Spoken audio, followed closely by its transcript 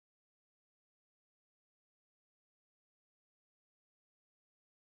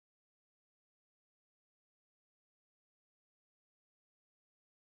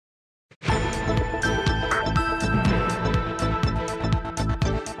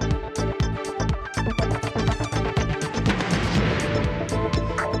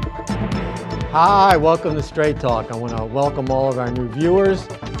Hi, welcome to Straight Talk. I want to welcome all of our new viewers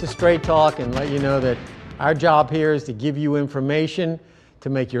to Straight Talk and let you know that our job here is to give you information to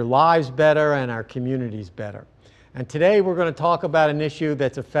make your lives better and our communities better. And today we're going to talk about an issue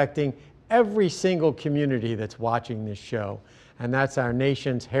that's affecting every single community that's watching this show, and that's our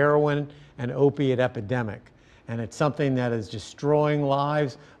nation's heroin and opiate epidemic. And it's something that is destroying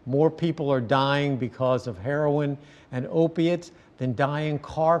lives. More people are dying because of heroin and opiates than die in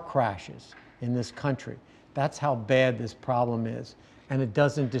car crashes in this country. That's how bad this problem is, and it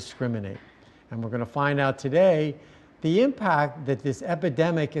doesn't discriminate. And we're going to find out today the impact that this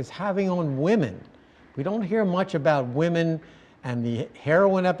epidemic is having on women. We don't hear much about women and the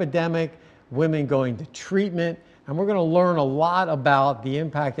heroin epidemic, women going to treatment, and we're going to learn a lot about the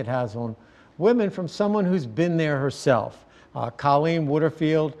impact it has on women from someone who's been there herself. Colleen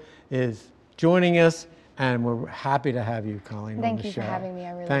Waterfield is joining us, and we're happy to have you, Colleen, on the show. Thank you for having me.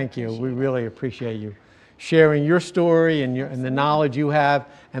 I really Thank you. appreciate We it. really appreciate you sharing your story and the knowledge you have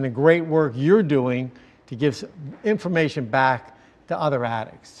and the great work you're doing to give information back to other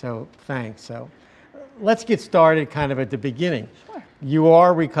addicts. So thanks. So let's get started kind of at the beginning. Sure. You are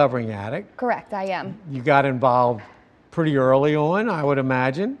a recovering addict. Correct, I am. You got involved pretty early on, I would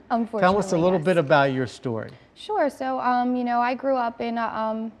imagine. Unfortunately, Tell us a little yes. bit about your story. Sure. So, I grew up in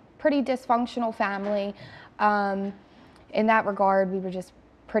a pretty dysfunctional family. In that regard, we were just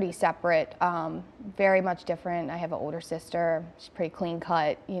pretty separate, very much different. I have an older sister. She's pretty clean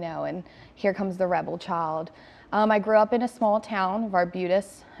cut, and here comes the rebel child. I grew up in a small town of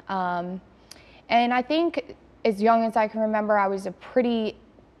Arbutus. And I think as young as I can remember, I was a pretty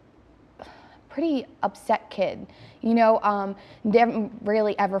upset kid. Didn't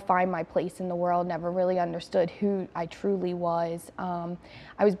really ever find my place in the world, never really understood who I truly was.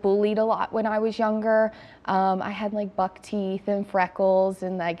 I was bullied a lot when I was younger. I had like buck teeth and freckles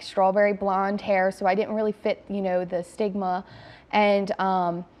and like strawberry blonde hair, so I didn't really fit, the stigma. And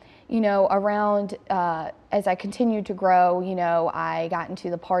around, as I continued to grow, I got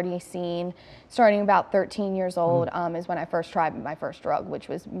into the party scene. Starting about 13 years old is when I first tried my first drug, which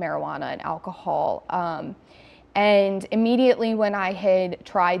was marijuana and alcohol. And immediately when I had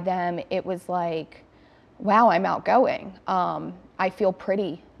tried them, it was like, wow, I'm outgoing. I feel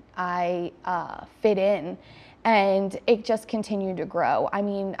pretty. I fit in. And it just continued to grow. I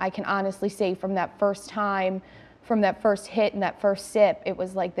mean, I can honestly say from that first time, from that first hit and that first sip, it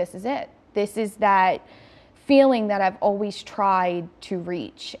was like, this is it. This is that feeling that I've always tried to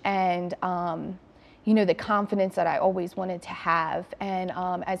reach, and the confidence that I always wanted to have. And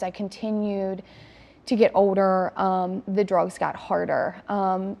as I continued to get older, the drugs got harder.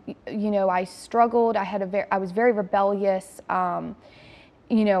 I struggled. I was very rebellious.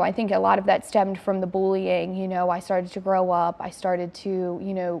 I think a lot of that stemmed from the bullying. I started to grow up. I started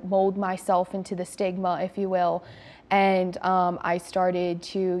to, mold myself into the stigma, if you will. And I started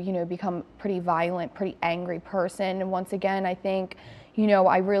to, become pretty violent, pretty angry person. And once again, I think,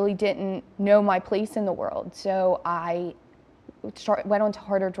 I really didn't know my place in the world. So I went on to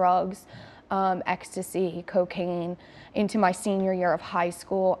harder drugs, ecstasy, cocaine, into my senior year of high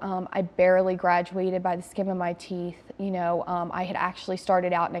school. I barely graduated by the skin of my teeth. I had actually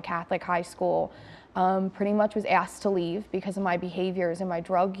started out in a Catholic high school, pretty much was asked to leave because of my behaviors and my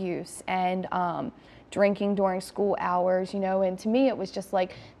drug use and drinking during school hours, and to me it was just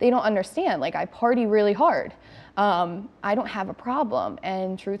like, they don't understand, like I party really hard. I don't have a problem,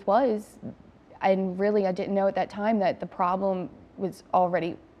 and truth was, and really I didn't know at that time that the problem was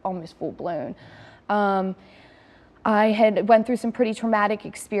already almost full blown. I had went through some pretty traumatic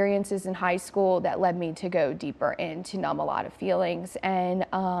experiences in high school that led me to go deeper in to numb a lot of feelings. And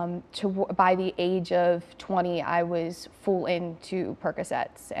by the age of 20, I was full into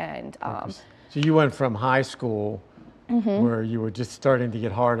Percocets. And so you went from high school, where you were just starting to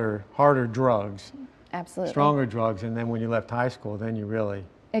get harder drugs, absolutely stronger drugs, and then when you left high school, then you really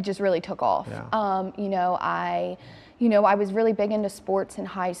it just really took off. Yeah. I was really big into sports in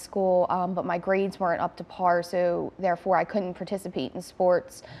high school, but my grades weren't up to par, so therefore I couldn't participate in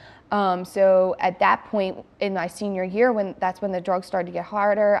sports. So at that point in my senior year, that's when the drugs started to get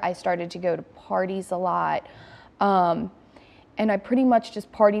harder, I started to go to parties a lot. And I pretty much just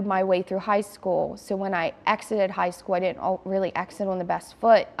partied my way through high school. So when I exited high school, I didn't really exit on the best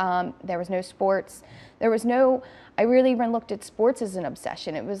foot. There was no sports. I really even looked at sports as an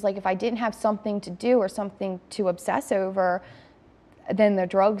obsession. It was like if I didn't have something to do or something to obsess over, then the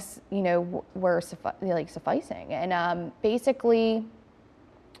drugs, were sufficing. And basically,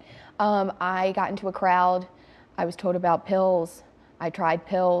 I got into a crowd. I was told about pills. I tried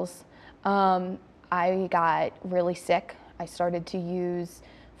pills. I got really sick. I started to use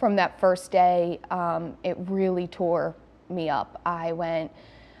from that first day, it really tore me up. I went,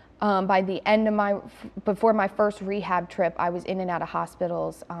 by the end of before my first rehab trip, I was in and out of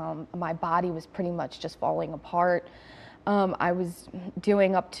hospitals. My body was pretty much just falling apart. I was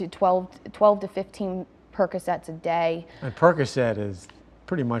doing up to 12 to 15 Percocets a day. And Percocet is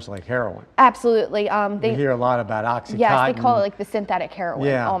pretty much like heroin. Absolutely. You hear a lot about Oxycontin. Yes, they call it like the synthetic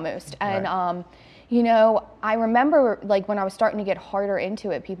heroin, almost. And right. you know, I remember like when I was starting to get harder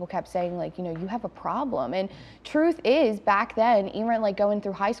into it, people kept saying like, you know, you have a problem. And truth is, back then, even like going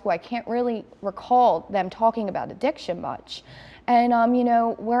through high school, I can't really recall them talking about addiction much. And you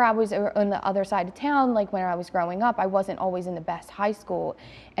know, where I was on the other side of town, like when I was growing up, I wasn't always in the best high school.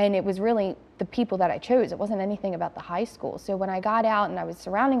 And it was really the people that I chose. It wasn't anything about the high school. So when I got out and I was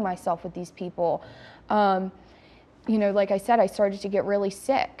surrounding myself with these people, you know, like I said, I started to get really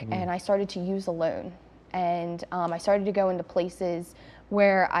sick and I started to use alone. And I started to go into places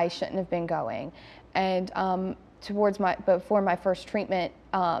where I shouldn't have been going. And before my first treatment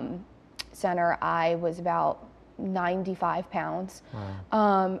center, I was about 95 pounds.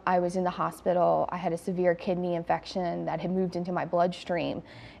 Wow. I was in the hospital. I had a severe kidney infection that had moved into my bloodstream.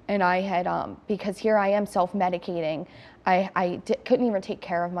 And I had, because here I am self-medicating, I couldn't even take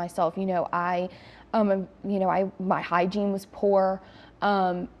care of myself. You know, my hygiene was poor.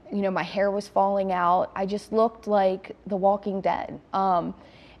 You know, my hair was falling out. I just looked like the Walking Dead.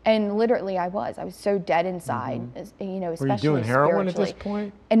 And literally I was so dead inside, you know, especially Were you doing heroin at this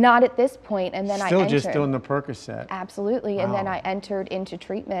point? And not at this point. And then Still just doing the Percocet? Absolutely. Wow. And then I entered into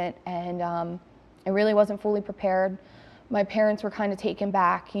treatment and I really wasn't fully prepared. My parents were kind of taken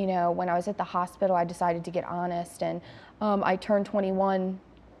back. You know, when I was at the hospital, I decided to get honest. And I turned 21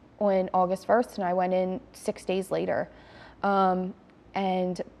 on August 1st and I went in 6 days later.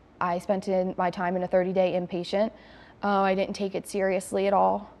 And I spent my time in a 30-day inpatient. I didn't take it seriously at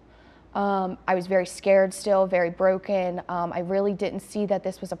all. I was very scared still, very broken. I really didn't see that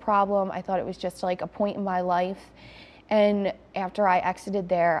this was a problem. I thought it was just like a point in my life. And after I exited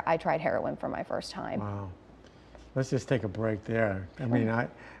there, I tried heroin for my first time. Wow. Let's just take a break there. I mean,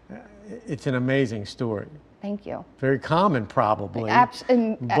 it's an amazing story. Thank you. Very common probably,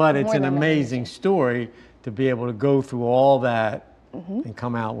 but it's an amazing story to be able to go through all that and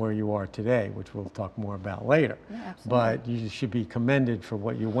come out where you are today, which we'll talk more about later. Yeah, but you should be commended for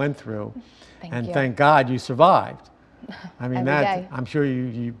what you went through. Thank you. Thank God you survived. I mean, Every day. I'm sure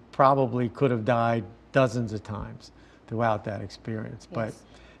you probably could have died dozens of times throughout that experience. Yes. But,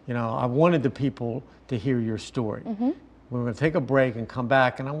 you know, I wanted the people to hear your story. We're going to take a break and come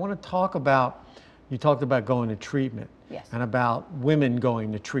back, and I want to talk about, you talked about going to treatment. Yes. And about women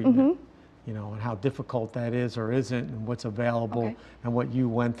going to treatment. You know, and how difficult that is or isn't, and what's available, and what you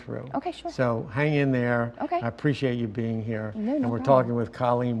went through. Okay, sure. So hang in there. Okay. I appreciate you being here. No and we're problem. talking with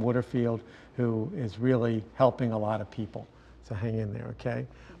Colleen Waterfield, who is really helping a lot of people. So hang in there, okay?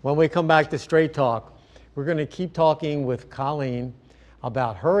 When we come back to Straight Talk, we're going to keep talking with Colleen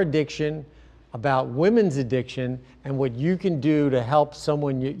about her addiction, about women's addiction, and what you can do to help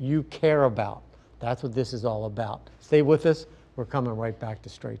someone you care about. That's what this is all about. Stay with us. We're coming right back to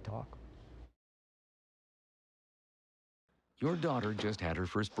Straight Talk. Your daughter just had her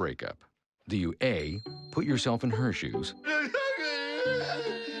first breakup. Do you A, put yourself in her shoes?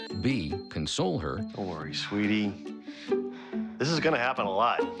 B, console her? Don't worry, sweetie. This is gonna happen a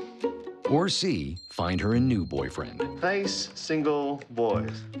lot. Or C, find her a new boyfriend? Nice, single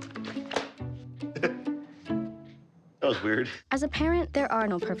boys. That was weird. As a parent, there are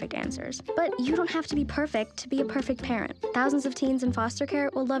no perfect answers. But you don't have to be perfect to be a perfect parent. Thousands of teens in foster care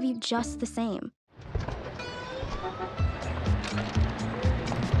will love you just the same.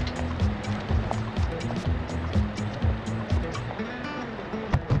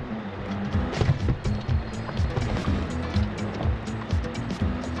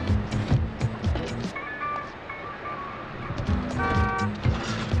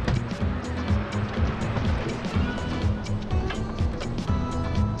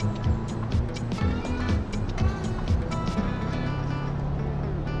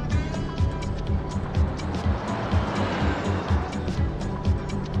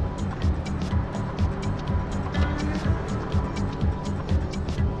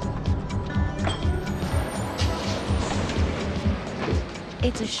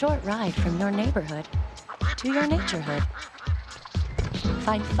 It's a short ride from your neighborhood to your naturehood.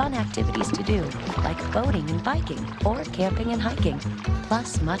 Find fun activities to do, like boating and biking, or camping and hiking,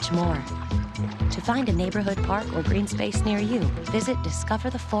 plus much more. To find a neighborhood park or green space near you, visit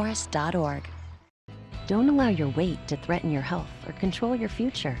discovertheforest.org. Don't allow your weight to threaten your health or control your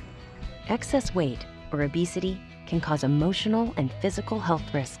future. Excess weight, or obesity, can cause emotional and physical health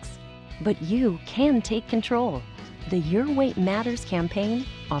risks. But you can take control. The Your Weight Matters campaign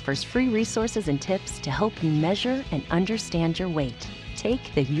offers free resources and tips to help you measure and understand your weight.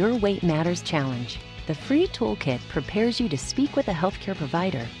 Take the Your Weight Matters Challenge. The free toolkit prepares you to speak with a healthcare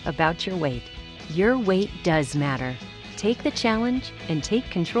provider about your weight. Your weight does matter. Take the challenge and take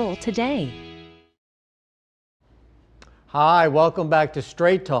control today. Hi, welcome back to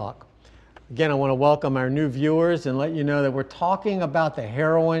Straight Talk. Again, I want to welcome our new viewers and let you know that we're talking about the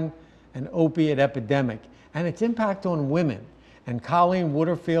heroin and opiate epidemic and its impact on women. And Colleen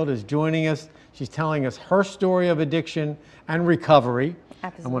Waterfield is joining us. She's telling us her story of addiction and recovery.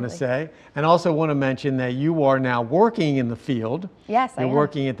 Absolutely. I want to say. And also want to mention that you are now working in the field. Yes, I am. You're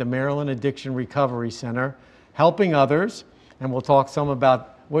working at the Maryland Addiction Recovery Center, helping others. And we'll talk some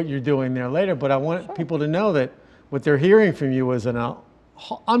about what you're doing there later. But I want people to know that what they're hearing from you is an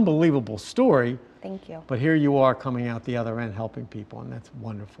unbelievable story. Thank you. But here you are coming out the other end helping people, and that's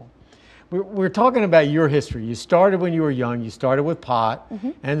wonderful. We're talking about your history. You started when you were young. You started with pot,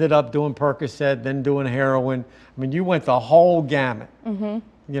 ended up doing Percocet, then doing heroin. I mean, you went the whole gamut, you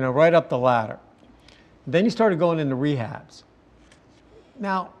know, right up the ladder. Then you started going into rehabs.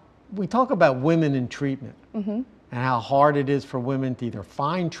 Now, we talk about women in treatment and how hard it is for women to either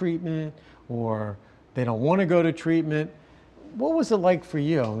find treatment or they don't want to go to treatment. What was it like for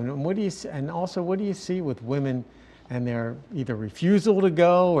you? And what do you, and also what do you see with women and their either refusal to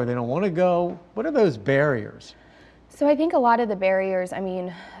go or they don't want to go? What are those barriers? So I think a lot of the barriers, I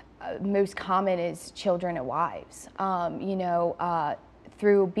mean, most common is children and wives. You know,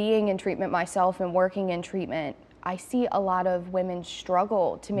 through being in treatment myself and working in treatment, I see a lot of women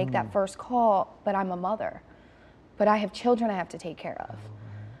struggle to make that first call, but I'm a mother, but I have children I have to take care of.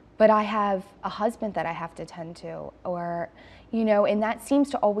 But I have a husband that I have to tend to, or, you know, and that seems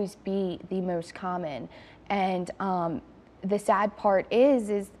to always be the most common. And the sad part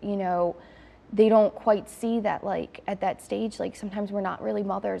is, you know, they don't quite see that, like, at that stage, like, sometimes we're not really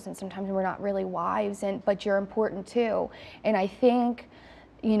mothers and sometimes we're not really wives, but you're important too. And I think,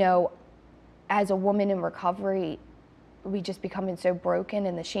 you know, as a woman in recovery, we just becoming so broken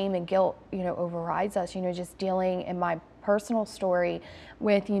and the shame and guilt, you know, overrides us, you know, just dealing in my personal story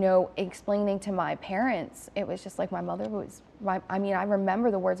with, you know, explaining to my parents. It was just like my mother was, I mean, I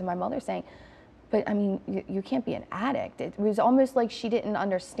remember the words of my mother saying, but I mean, you can't be an addict. It was almost like she didn't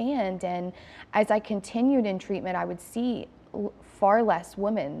understand. And as I continued in treatment, I would see far less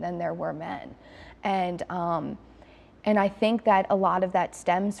women than there were men. And I think that a lot of that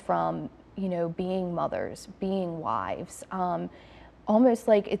stems from, you know, being mothers, being wives, almost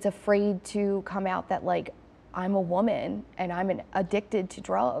like it's afraid to come out that, like, I'm a woman and I'm addicted to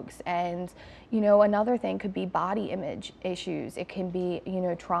drugs. And, you know, another thing could be body image issues. It can be, you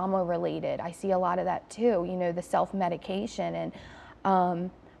know, trauma related. I see a lot of that too, you know, the self-medication.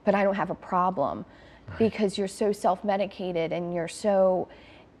 And, but I don't have a problem because you're so self-medicated and you're so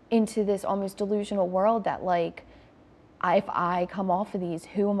into this almost delusional world that, like, if I come off of these,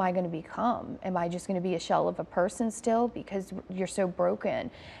 who am I going to become? Am I just going to be a shell of a person still because you're so broken?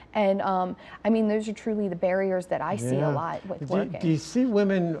 And I mean, those are truly the barriers that I see a lot with working. Do you see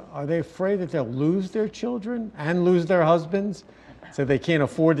women, are they afraid that they'll lose their children and lose their husbands so they can't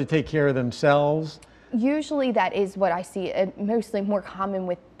afford to take care of themselves? Usually that is what I see, mostly more common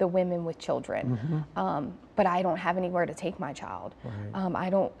with the women with children. But I don't have anywhere to take my child.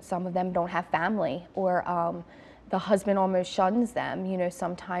 Right. Some of them don't have family, or the husband almost shuns them, you know,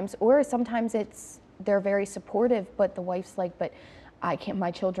 sometimes, or sometimes they're very supportive, but the wife's like, but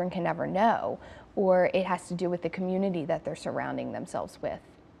my children can never know, or it has to do with the community that they're surrounding themselves with.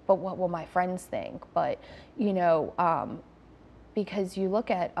 But what will my friends think? But, you know, because you look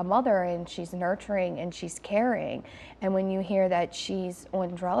at a mother and she's nurturing and she's caring, and when you hear that she's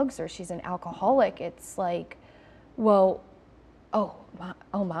on drugs or she's an alcoholic, it's like, well, oh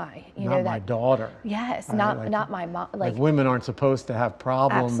my, you know, that, my daughter. Yes, right? not my mom. Like women aren't supposed to have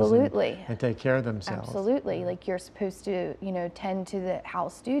problems. Absolutely. And take care of themselves. Absolutely. Like, you're supposed to, you know, tend to the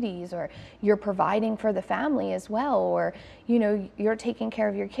house duties, or you're providing for the family as well, or, you know, you're taking care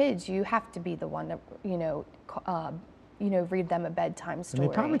of your kids. You have to be the one to, you know, read them a bedtime story.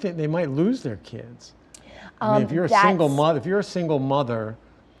 And they probably think they might lose their kids. I mean, if you're a single mother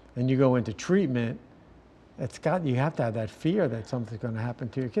and you go into treatment, you have to have that fear that something's going to happen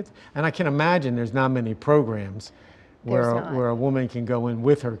to your kids. And I can imagine there's not many programs where a woman can go in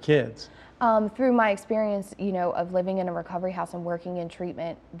with her kids. Through my experience, you know, of living in a recovery house and working in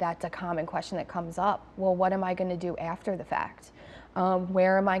treatment, that's a common question that comes up. Well, what am I going to do after the fact?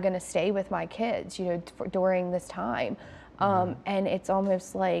 Where am I going to stay with my kids, you know, during this time? And it's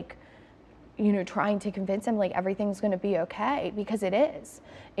almost like, you know, trying to convince them like everything's going to be okay, because it is,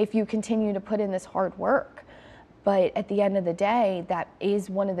 if you continue to put in this hard work. But at the end of the day, that is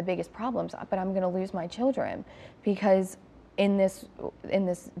one of the biggest problems. But I'm going to lose my children, because in this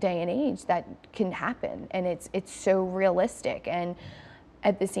day and age that can happen, and it's so realistic. And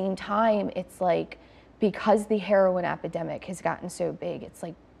at the same time, it's like, because the heroin epidemic has gotten so big, it's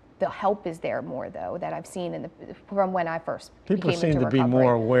like the help is there more, though, that I've seen from when I first people became seem into to recovery. be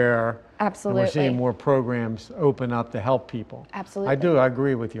more aware. Absolutely. And we're seeing more programs open up to help people. Absolutely. I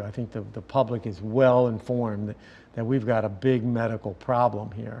agree with you. I think the public is well informed that we've got a big medical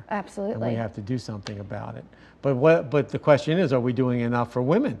problem here. Absolutely. And we have to do something about it. But the question is, are we doing enough for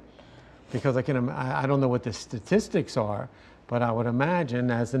women? Because I don't know what the statistics are, but I would imagine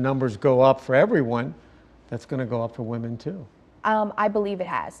as the numbers go up for everyone, that's going to go up for women too. I believe it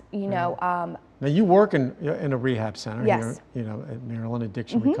has. You know. Now you work in a rehab center Yes. here, you know, at Maryland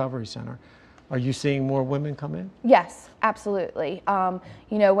Addiction Recovery Center. Are you seeing more women come in? Yes, absolutely.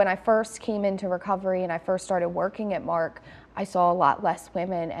 You know, when I first came into recovery and I first started working at Mark, I saw a lot less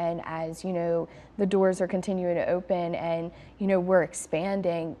women, and as you know, the doors are continuing to open, and you know, we're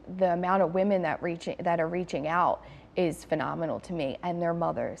expanding. The amount of women that are reaching out is phenomenal to me, and their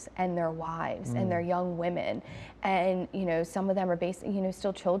mothers and their wives and their young women, and you know, some of them are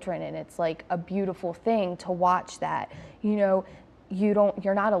still children, and it's like a beautiful thing to watch that. You know,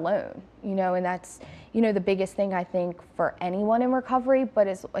 you're not alone, you know, and that's, you know, the biggest thing I think for anyone in recovery, but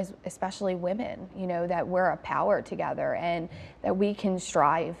especially women, you know, that we're a power together, and that we can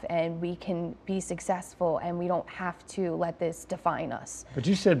strive and we can be successful, and we don't have to let this define us. But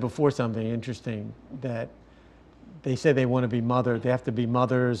you said before something interesting, that they say they want to be they have to be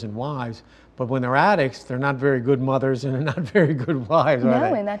mothers and wives, but when they're addicts, they're not very good mothers and they're not very good wives, are they?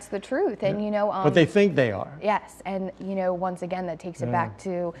 No, and that's the truth. And you know, but they think they are. Yes, and you know, once again, that takes it back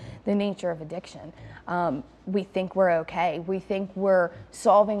to the nature of addiction. We think we're okay. We think we're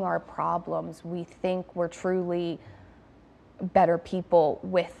solving our problems. We think we're truly better people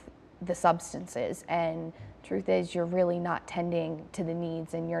with the substances, and truth is, you're really not tending to the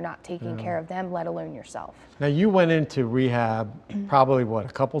needs, and you're not taking care of them, let alone yourself. Now you went into rehab probably a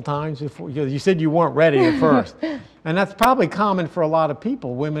couple times before? You said you weren't ready at first, and that's probably common for a lot of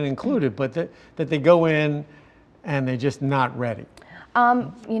people, women included, but that they go in and they're just not ready.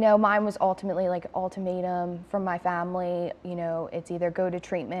 You know, mine was ultimately like an ultimatum from my family. You know, it's either go to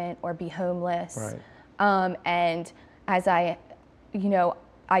treatment or be homeless. Right. And as I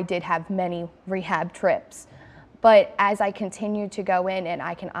did have many rehab trips. But as I continued to go in, and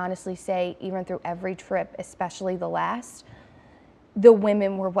I can honestly say, even through every trip, especially the last, the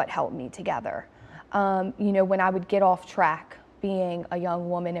women were what held me together. You know, when I would get off track, being a young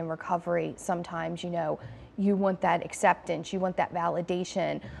woman in recovery, sometimes, you know, you want that acceptance, you want that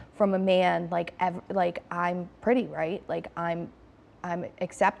validation from a man, like I'm pretty, right? Like I'm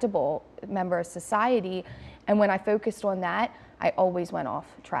acceptable member of society. And when I focused on that, I always went off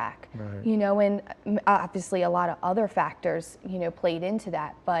track. Right. You know, and obviously a lot of other factors, you know, played into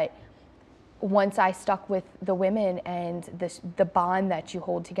that. But once I stuck with the women and the bond that you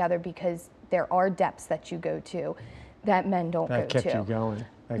hold together, because there are depths that you go to that men don't go to. That kept you going.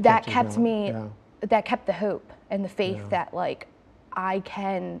 That kept me, that kept the hope and the faith that like I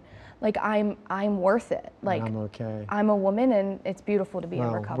can, like I'm worth it. Like I'm okay. I'm a woman, and it's beautiful to be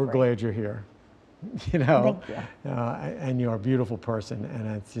in recovery. We're glad you're here. You know, thank you. And you're a beautiful person, and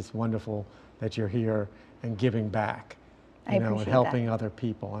it's just wonderful that you're here and giving back, you know, and helping other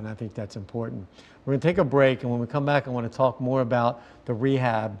people, and I think that's important. We're going to take a break, and when we come back, I want to talk more about the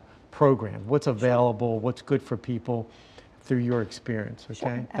rehab program, what's available, what's good for people through your experience, okay?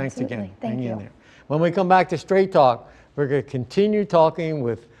 Sure, Thanks again. Thank you. In there. When we come back to Straight Talk, we're going to continue talking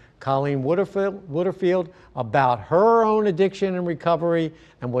with Colleen Waterfield about her own addiction and recovery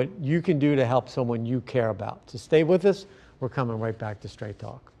and what you can do to help someone you care about. So stay with us. We're coming right back to Straight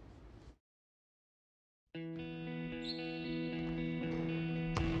Talk.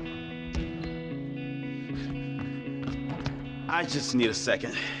 I just need a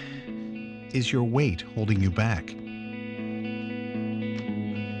second. Is your weight holding you back?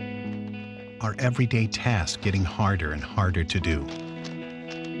 Are everyday tasks getting harder and harder to do?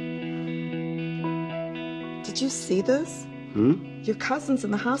 Did you see this? Your cousin's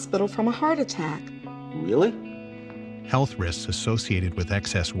in the hospital from a heart attack. Really? Health risks associated with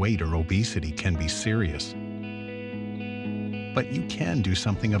excess weight or obesity can be serious. But you can do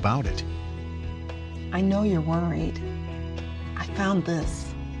something about it. I know you're worried. I found this.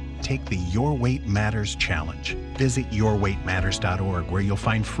 Take the Your Weight Matters Challenge. Visit yourweightmatters.org, where you'll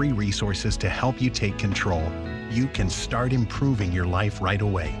find free resources to help you take control. You can start improving your life right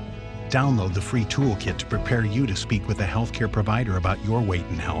away. Download the free toolkit to prepare you to speak with a healthcare provider about your weight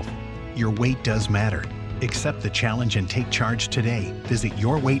and health. Your weight does matter. Accept the challenge and take charge today. Visit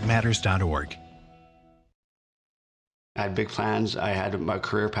yourweightmatters.org. I had big plans. I had my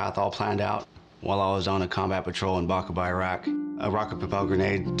career path all planned out. While I was on a combat patrol in Baqaba, Iraq, a rocket-propelled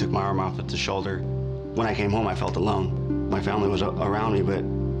grenade took my arm off at the shoulder. When I came home, I felt alone. My family was around me, but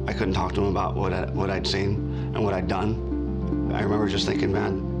I couldn't talk to them about what I'd seen and what I'd done. I remember just thinking,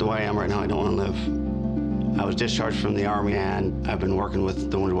 man, the way I am right now, I don't want to live. I was discharged from the Army, and I've been working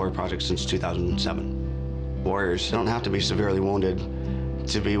with the Wounded Warrior Project since 2007. Warriors don't have to be severely wounded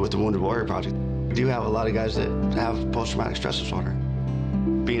to be with the Wounded Warrior Project. We do have a lot of guys that have post-traumatic stress disorder.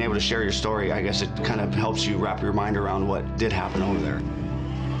 Being able to share your story, I guess it kind of helps you wrap your mind around what did happen over there.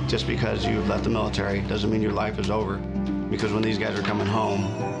 Just because you've left the military doesn't mean your life is over. Because when these guys are coming home,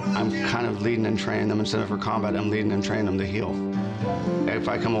 I'm kind of leading and training them. Instead of for combat, I'm leading and training them to heal. If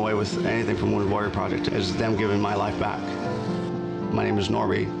I come away with anything from Wounded Warrior Project, it's them giving my life back. My name is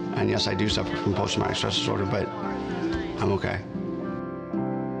Norby, and yes, I do suffer from post-traumatic stress disorder, but I'm okay.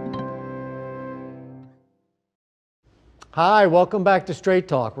 Hi, welcome back to Straight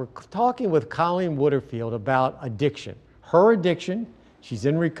Talk. We're talking with Colleen Waterfield about addiction. Her addiction, she's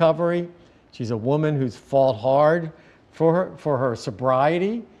in recovery. She's a woman who's fought hard for her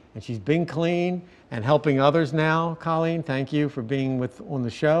sobriety, and she's been clean and helping others now. Colleen, thank you for being on the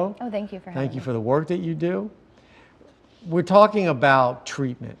show. Oh, thank you for having me. Thank you for the work that you do. We're talking about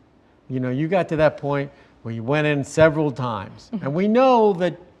treatment. You know, you got to that point where you went in several times, and we know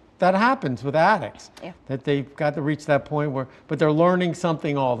that happens with addicts, that they've got to reach that point where, but they're learning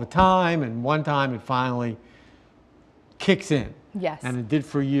something all the time, and one time it finally kicks in. Yes. And it did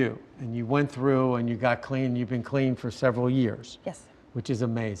for you, and you went through and you got clean. You've been clean for several years. Yes. Which is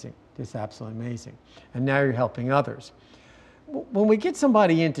amazing, just absolutely amazing. And now you're helping others. When we get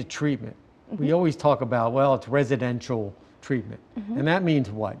somebody into treatment, we always talk about, well, it's residential treatment. And that means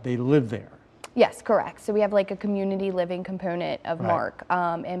what? They live there. Yes, correct. So we have like a community living component of MARC,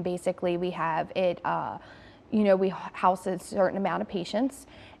 and basically we have it, you know, we house a certain amount of patients,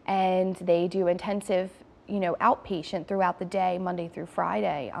 and they do intensive, you know, outpatient throughout the day, Monday through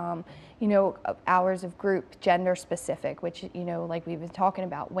Friday. You know, hours of group, gender specific, which, you know, like we've been talking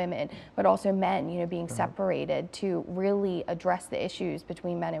about, women, but also men, you know, being separated to really address the issues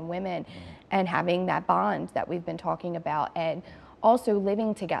between men and women, and having that bond that we've been talking about, and also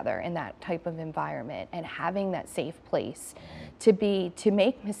living together in that type of environment and having that safe place to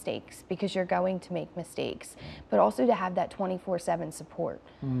make mistakes, because you're going to make mistakes, but also to have that 24/7 support,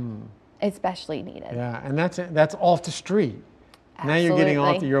 especially needed. Yeah, and that's off the street. Absolutely. Now you're getting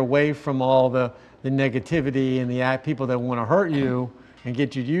off, you're away from all the negativity and the people that want to hurt you and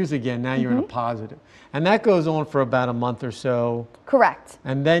get you to use again. Now you're in a positive. And that goes on for about a month or so. Correct.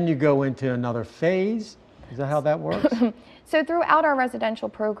 And then you go into another phase. Is that how that works? So throughout our residential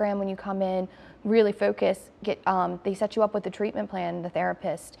program, when you come in, really focus, they set you up with the treatment plan, the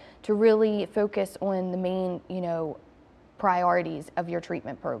therapist, to really focus on the main, you know, priorities of your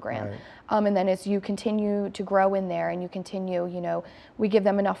treatment program. Right. And then as you continue to grow in there and you continue, you know, we give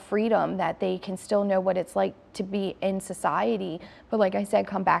them enough freedom that they can still know what it's like to be in society. But like I said,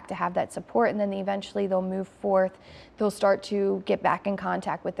 come back to have that support, and then eventually they'll move forth. They'll start to get back in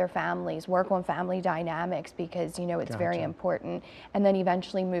contact with their families, work on family dynamics, because, you know, it's very important. And then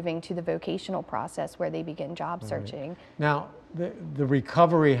eventually moving to the vocational process where they begin job searching. Now, the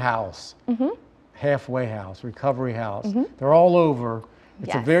recovery house, halfway house, recovery house, they're all over.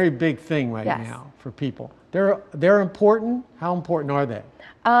 It's a very big thing right now for people. They're important. How important are they?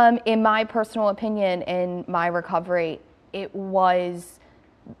 In my personal opinion, in my recovery, it was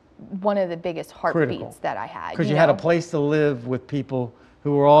one of the biggest heartbeats that I had. Because you had a place to live with people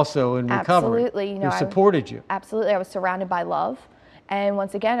who were also in recovery. Absolutely. You know, who supported you. Absolutely. I was surrounded by love. And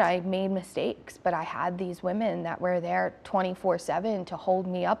once again, I made mistakes, but I had these women that were there 24/7 to hold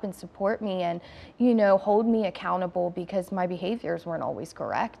me up and support me, and, you know, hold me accountable, because my behaviors weren't always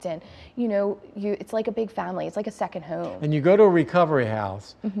correct. And, you know, it's like a big family. It's like a second home. And you go to a recovery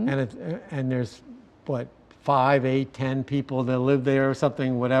house, and there's, what, 5, 8, 10 people that live there or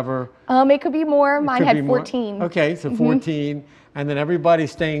something, whatever? It could be more. Mine had 14. Okay, so 14. And then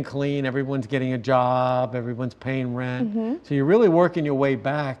everybody's staying clean, everyone's getting a job, everyone's paying rent. So you're really working your way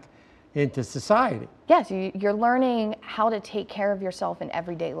back into society. Yes, you're learning how to take care of yourself in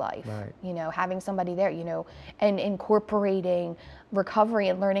everyday life. Right. You know, having somebody there, you know, and incorporating recovery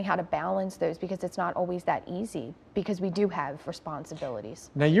and learning how to balance those, because it's not always that easy, because we do have responsibilities.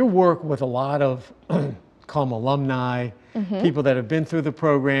 Now you work with a lot of call them alumni, people that have been through the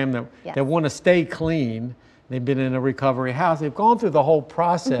program that want to stay clean. They've been in a recovery house. They've gone through the whole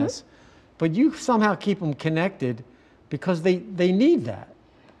process but you somehow keep them connected because they need that.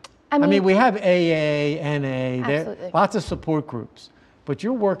 I mean, we have AA, NA, lots of support groups, but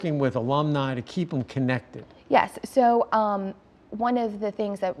you're working with alumni to keep them connected. Yes, so one of the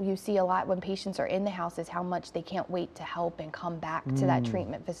things that you see a lot when patients are in the house is how much they can't wait to help and come back to that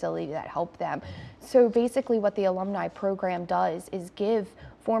treatment facility that helped them. So basically what the alumni program does is give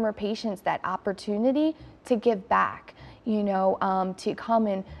former patients that opportunity to give back, you know, to come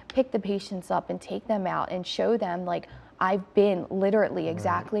and pick the patients up and take them out and show them, like, I've been literally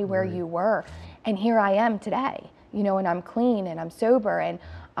exactly where you were, and here I am today, you know, and I'm clean and I'm sober and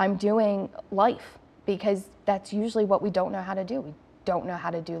I'm doing life, because that's usually what we don't know how to do. We don't know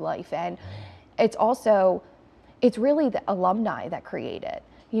how to do life. And it's also, it's really the alumni that create it.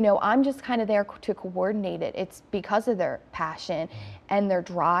 You know, I'm just kind of there to coordinate it. It's because of their passion and their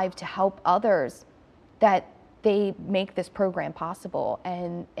drive to help others that they make this program possible.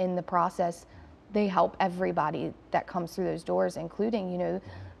 And in the process, they help everybody that comes through those doors, including, you know,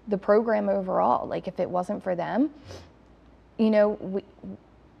 the program overall. Like, if it wasn't for them, you know,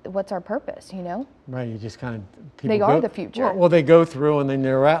 what's our purpose, you know? Right, you just kind of, they are the future. Well, they go through and then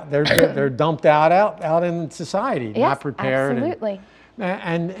they're out, they're dumped out in society, yes, not prepared. Absolutely.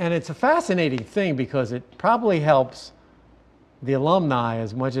 And it's a fascinating thing because it probably helps the alumni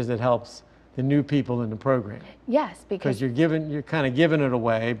as much as it helps the new people in the program. Yes, because you're kind of giving it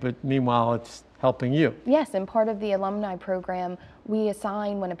away, but meanwhile it's helping you. Yes, and part of the alumni program, we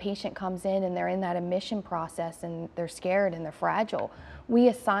assign, when a patient comes in and they're in that admission process and they're scared and they're fragile, we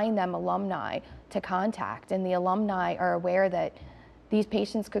assign them alumni to contact, and the alumni are aware that these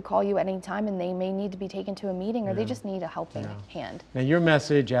patients could call you at any time and they may need to be taken to a meeting, or they just need a helping hand. Now, your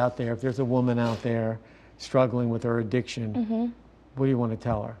message out there, if there's a woman out there struggling with her addiction, what do you want to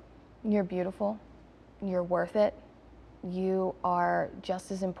tell her? You're beautiful. You're worth it. You are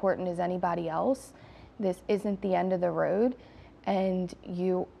just as important as anybody else. This isn't the end of the road, and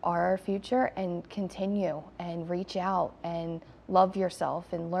you are our future, and continue and reach out and love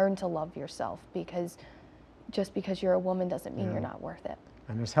yourself and learn to love yourself, because just because you're a woman doesn't mean you're not worth it.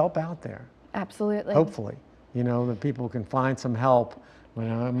 And there's help out there. Absolutely. Hopefully, you know, that people can find some help,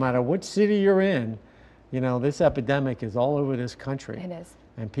 no matter which city you're in. You know, this epidemic is all over this country. It is.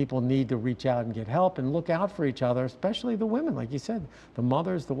 And people need to reach out and get help and look out for each other, especially the women, like you said, the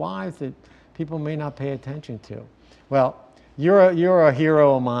mothers, the wives that people may not pay attention to. Well, you're a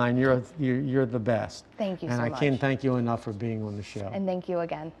hero of mine. You're the best. Thank you so much. And I can't thank you enough for being on the show. And thank you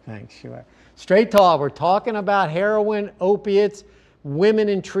again. Thanks, sure. Straight Talk, we're talking about heroin, opiates, women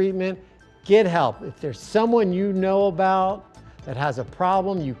in treatment. Get help. If there's someone you know about that has a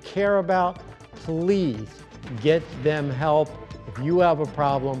problem you care about, please get them help. If you have a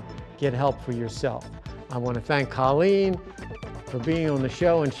problem, get help for yourself. I want to thank Colleen for being on the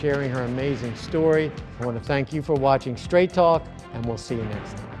show and sharing her amazing story. I want to thank you for watching Straight Talk, and we'll see you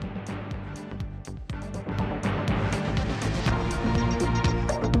next time.